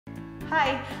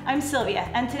Hi, I'm Sylvia,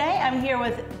 and today I'm here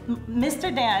with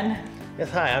Mr. Dan. Yes,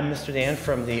 hi, I'm Mr. Dan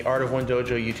from the Art of One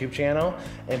Dojo YouTube channel,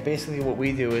 and basically what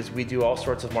we do is we do all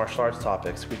sorts of martial arts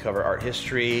topics. We cover art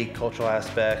history, cultural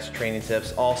aspects, training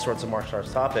tips, all sorts of martial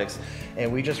arts topics,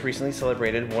 and we just recently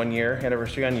celebrated 1 year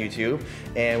anniversary on YouTube,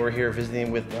 and we're here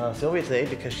visiting with Sylvia today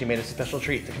because she made us a special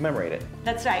treat to commemorate it.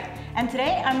 That's right, and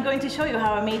today I'm going to show you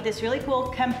how I made this really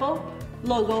cool Kenpo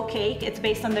logo cake. It's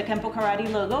based on the Kenpo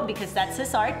Karate logo because that's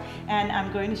his art, and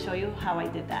I'm going to show you how I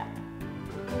did that.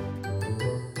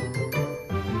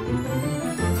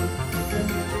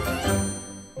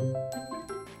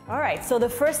 All right, so the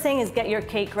first thing is get your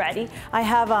cake ready.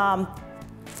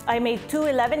 I made two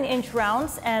 11-inch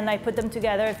rounds and I put them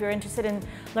together. If you're interested in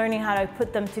learning how to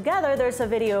put them together, there's a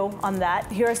video on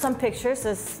that. Here are some pictures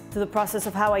as to the process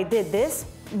of how I did this.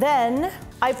 Then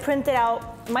I printed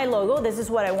out my logo. This is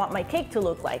what I want my cake to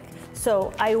look like.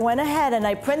 So I went ahead and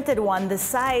I printed one the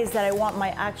size that I want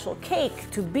my actual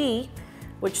cake to be,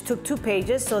 which took 2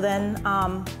 pages. So then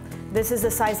this is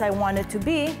the size I want it to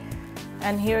be,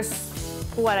 and here's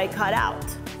what I cut out.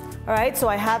 All right, so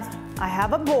I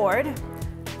have a board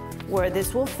where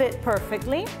this will fit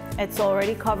perfectly. It's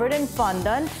already covered in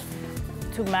fondant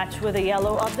to match with the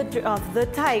yellow of the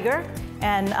tiger,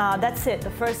 and that's it.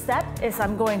 The first step is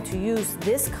I'm going to use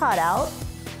this cutout,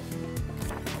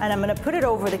 and I'm gonna put it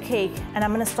over the cake, and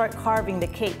I'm gonna start carving the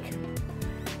cake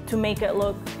to make it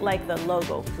look like the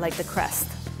logo, like the crest.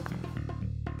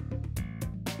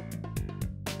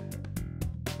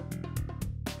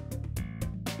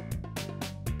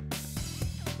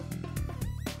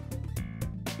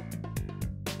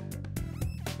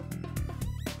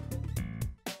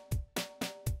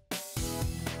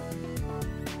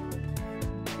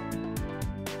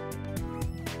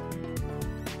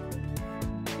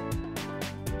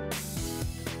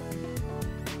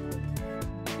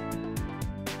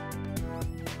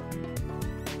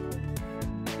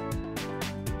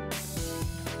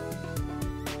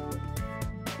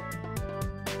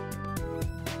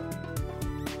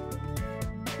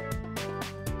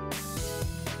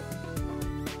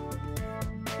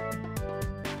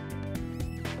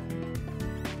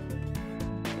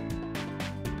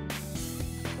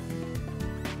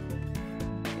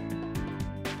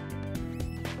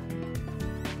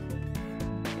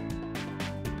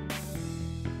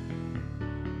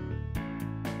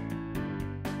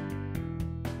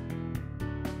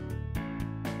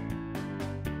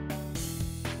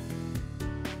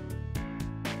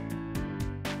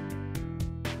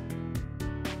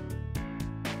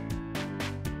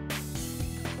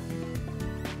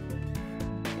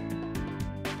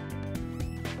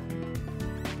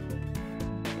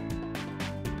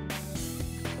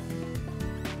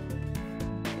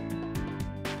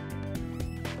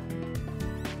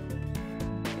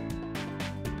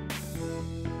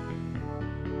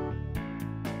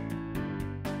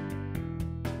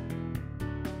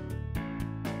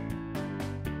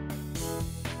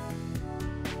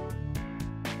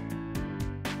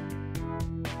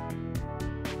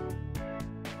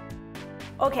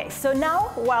 Okay, so now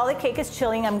while the cake is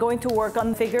chilling, I'm going to work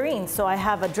on figurines. So I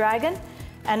have a dragon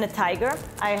and a tiger.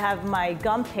 I have my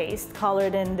gum paste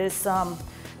colored in this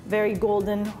very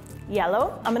golden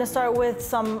yellow. I'm gonna start with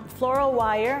some floral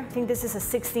wire. I think this is a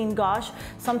 16 gauche,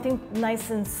 something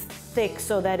nice and thick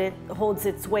so that it holds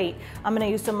its weight. I'm gonna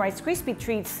use some Rice Krispie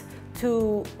treats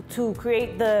to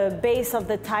create the base of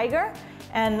the tiger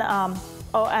and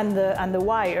the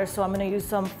wire. So I'm gonna use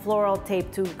some floral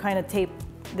tape to kind of tape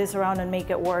this around and make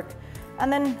it work. And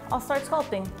then I'll start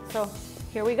sculpting. So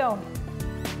here we go.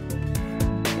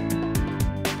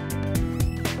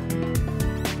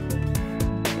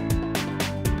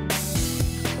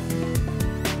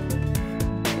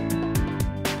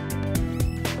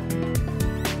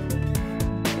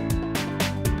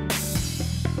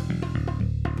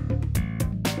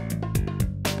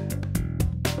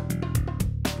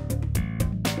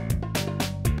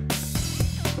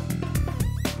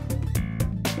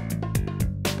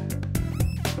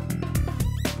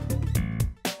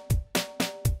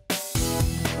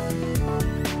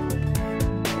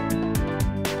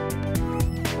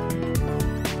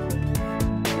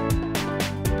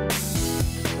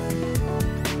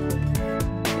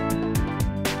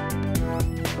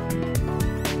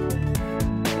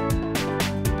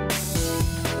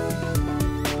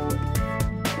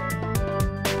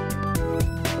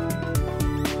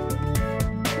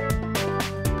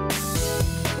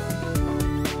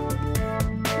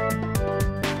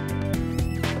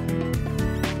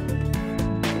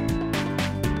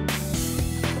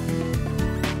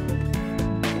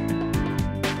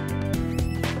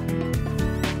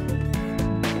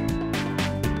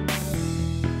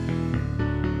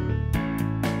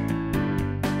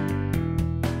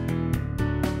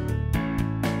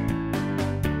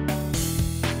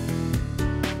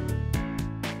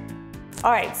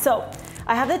 All right, so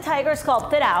I have the tiger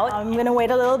sculpted out. I'm gonna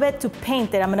wait a little bit to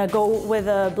paint it. I'm gonna go with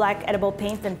a black edible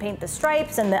paint and paint the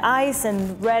stripes and the eyes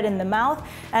and red in the mouth.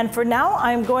 And for now,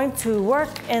 I'm going to work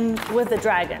with the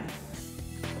dragon.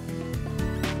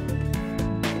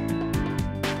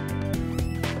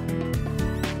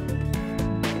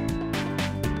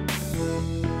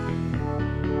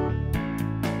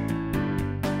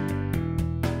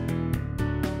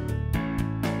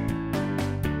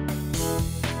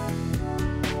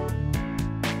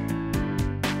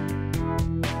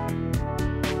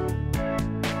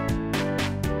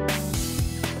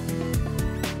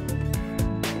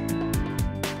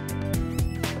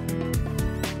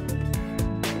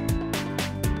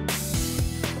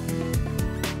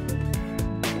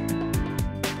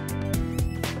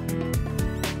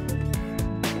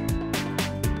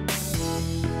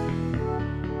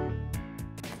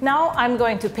 Now I'm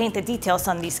going to paint the details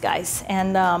on these guys.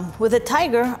 And with a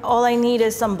tiger, all I need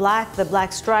is some black, the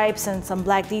black stripes and some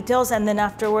black details. And then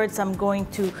afterwards, I'm going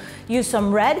to use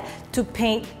some red to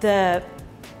paint the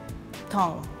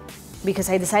tongue because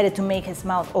I decided to make his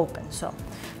mouth open. So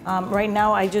right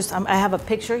now I have a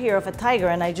picture here of a tiger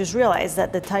and I just realized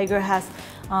that the tiger has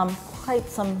quite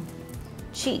some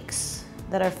cheeks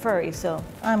that are furry. So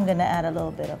I'm gonna add a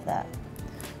little bit of that.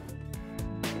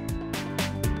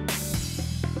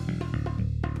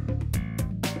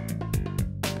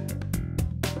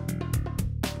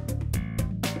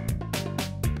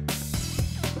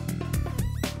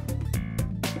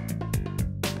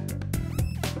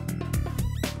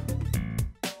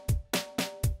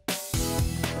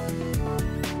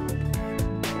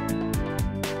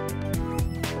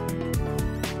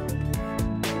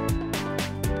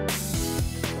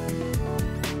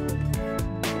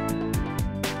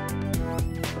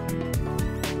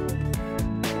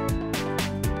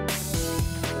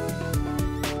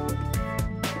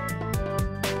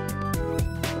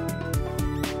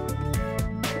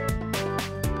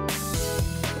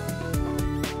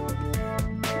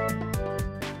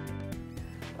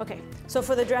 Okay, so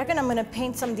for the dragon, I'm gonna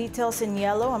paint some details in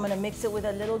yellow. I'm gonna mix it with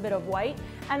a little bit of white.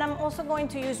 And I'm also going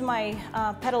to use my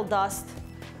petal dust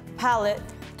palette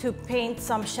to paint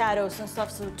some shadows and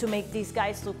stuff to make these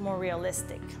guys look more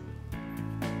realistic.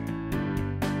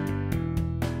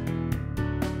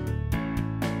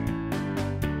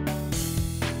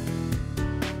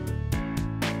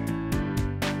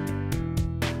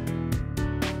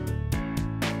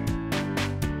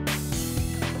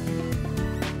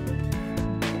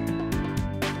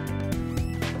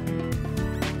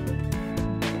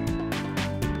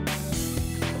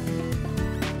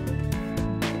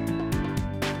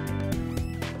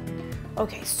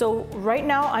 Okay, so right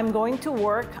now I'm going to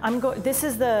work. This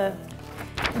is the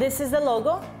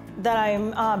logo that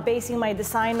I'm basing my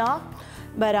design off,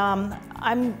 but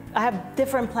I have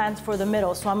different plans for the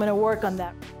middle, so I'm going to work on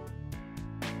that.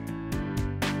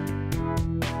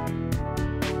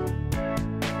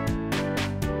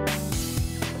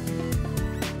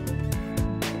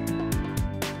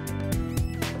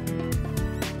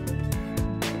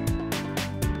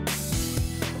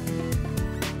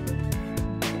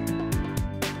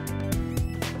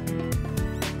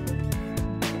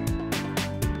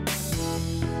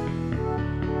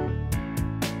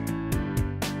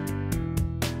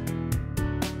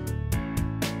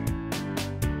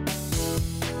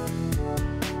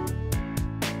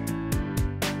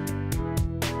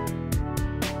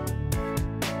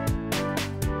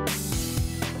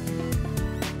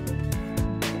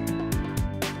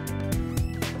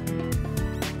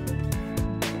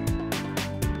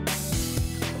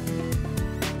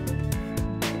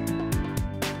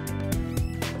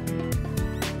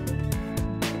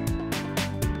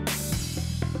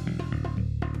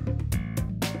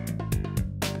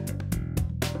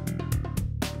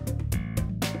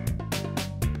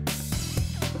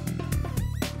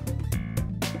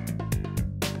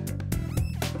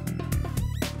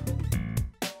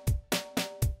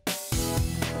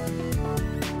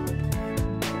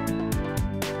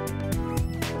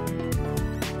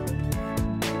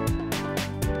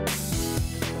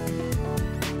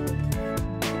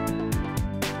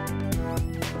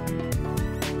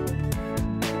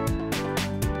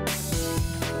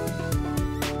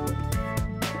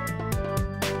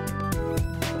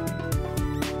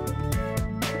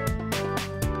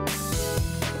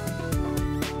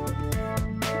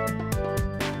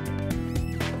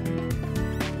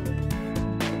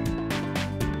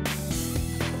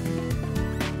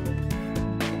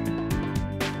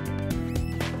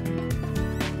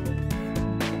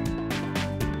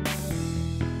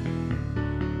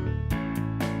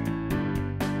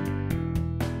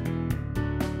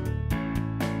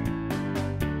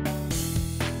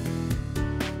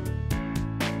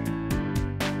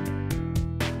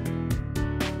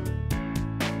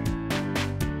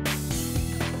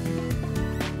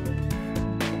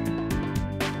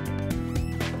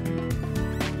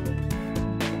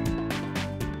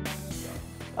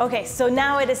 Okay, so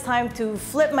now it is time to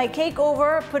flip my cake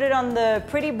over, put it on the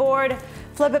pretty board,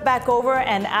 flip it back over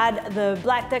and add the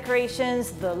black decorations,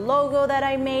 the logo that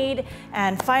I made,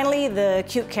 and finally the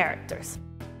cute characters.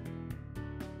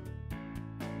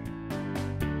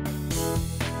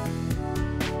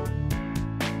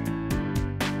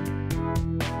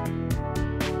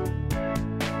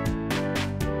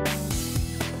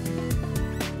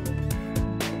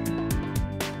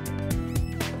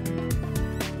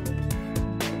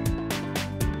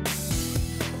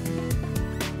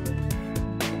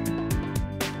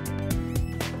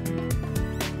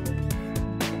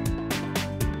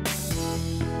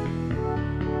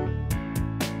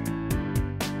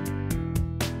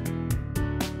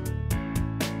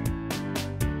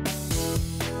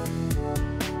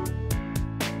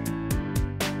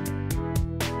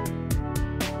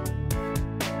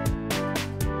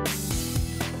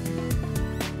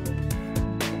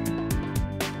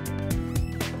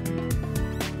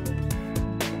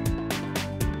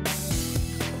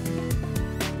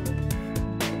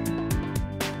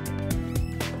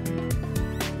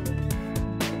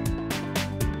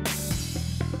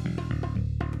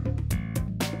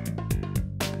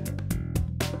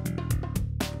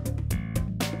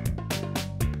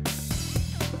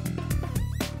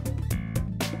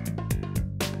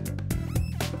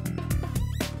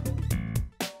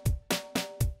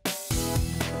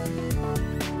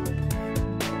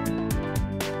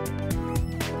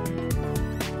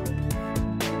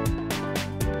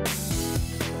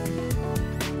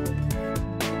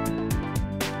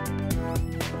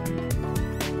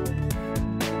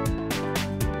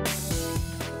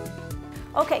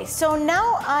 Okay, so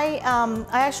now I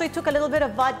actually took a little bit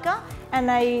of vodka and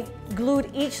I glued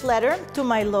each letter to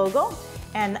my logo,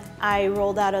 and I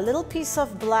rolled out a little piece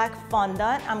of black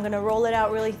fondant. I'm gonna roll it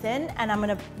out really thin and I'm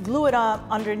gonna glue it up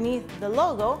underneath the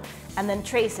logo and then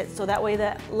trace it so that way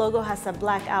the logo has a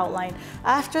black outline.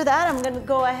 After that, I'm gonna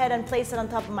go ahead and place it on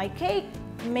top of my cake,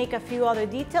 make a few other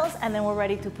details, and then we're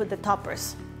ready to put the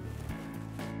toppers.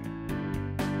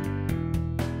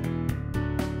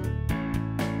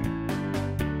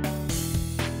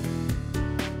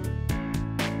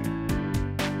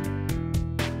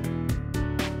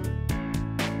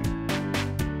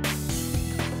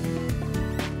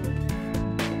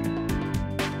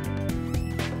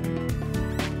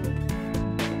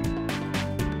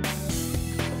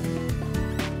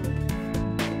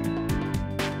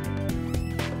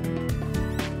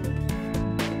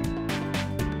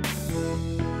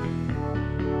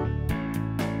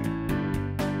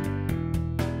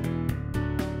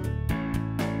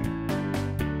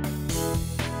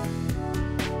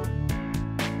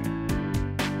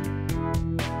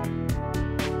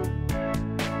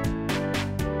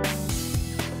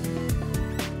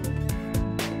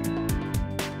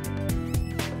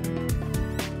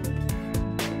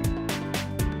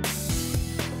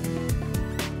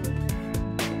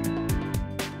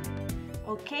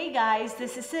 Okay guys,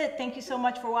 this is it. Thank you so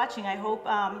much for watching. I hope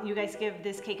you guys give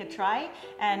this cake a try,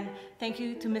 and thank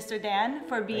you to Mr. Dan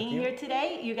for being here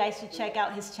today. You guys should check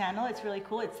out his channel. It's really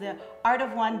cool. It's the Art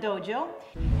of One Dojo.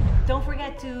 Don't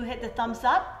forget to hit the thumbs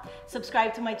up,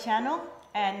 subscribe to my channel,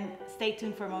 and stay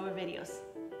tuned for more videos.